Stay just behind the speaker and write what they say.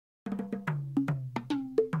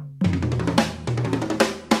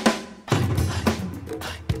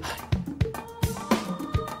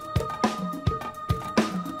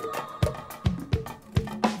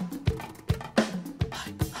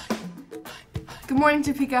Good morning,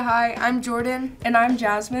 Topeka High. I'm Jordan. And I'm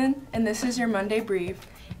Jasmine, and this is your Monday Brief.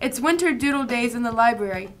 It's winter doodle days in the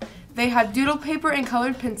library. They have doodle paper and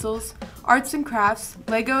colored pencils, arts and crafts,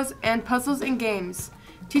 Legos, and puzzles and games.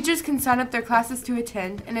 Teachers can sign up their classes to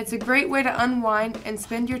attend, and it's a great way to unwind and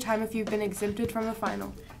spend your time if you've been exempted from the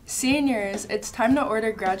final. Seniors, it's time to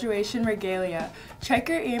order graduation regalia. Check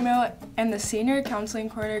your email and the Senior Counseling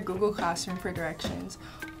Corner Google Classroom for directions.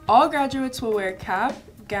 All graduates will wear cap,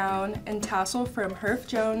 gown, and tassel from Herff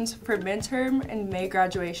Jones for midterm and May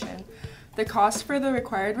graduation. The cost for the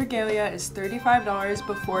required regalia is $35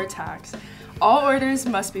 before tax. All orders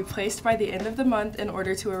must be placed by the end of the month in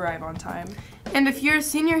order to arrive on time. And if you're a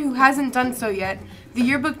senior who hasn't done so yet, the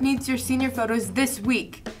yearbook needs your senior photos this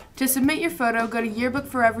week. To submit your photo, go to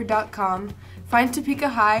yearbookforever.com, find Topeka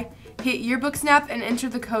High, hit Yearbook Snap, and enter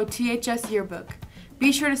the code THS Yearbook.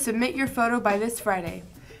 Be sure to submit your photo by this Friday.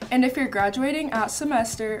 And if you're graduating at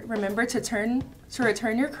semester, remember to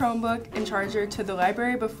return your Chromebook and charger to the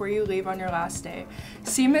library before you leave on your last day.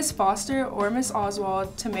 See Ms. Foster or Ms.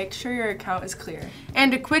 Oswald to make sure your account is clear.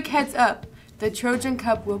 And a quick heads up, the Trojan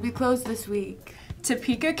Cup will be closed this week.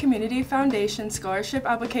 Topeka Community Foundation scholarship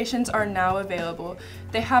applications are now available.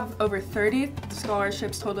 They have over 30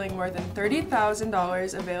 scholarships totaling more than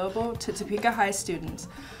 $30,000 available to Topeka High students.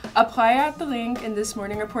 Apply at the link in this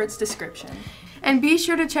morning report's description. And be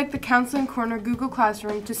sure to check the Counseling Corner Google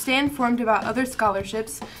Classroom to stay informed about other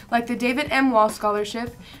scholarships like the David M. Wall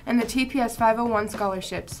Scholarship and the TPS 501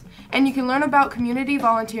 scholarships. And you can learn about community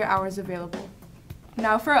volunteer hours available.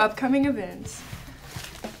 Now for upcoming events.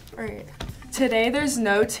 Alright. Today there's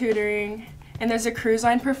no tutoring, and there's a cruise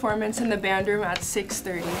line performance in the band room at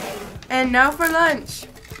 6:30. And now for lunch.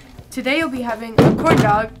 Today you'll be having a corn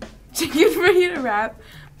dog, chicken fajita wrap,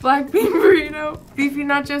 black bean burrito, beefy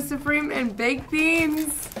nacho supreme, and baked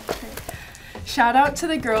beans. Shout out to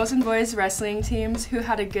the girls and boys wrestling teams who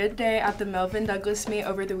had a good day at the Melvin Douglas meet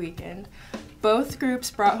over the weekend. Both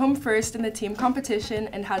groups brought home first in the team competition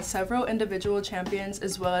and had several individual champions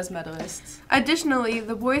as well as medalists. Additionally,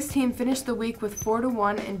 the boys team finished the week with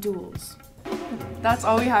 4-1 in duels. That's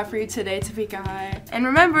all we have for you today, Topeka High. And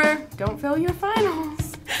remember, don't fail your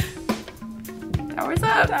finals. Towers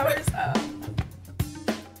up. Towers up.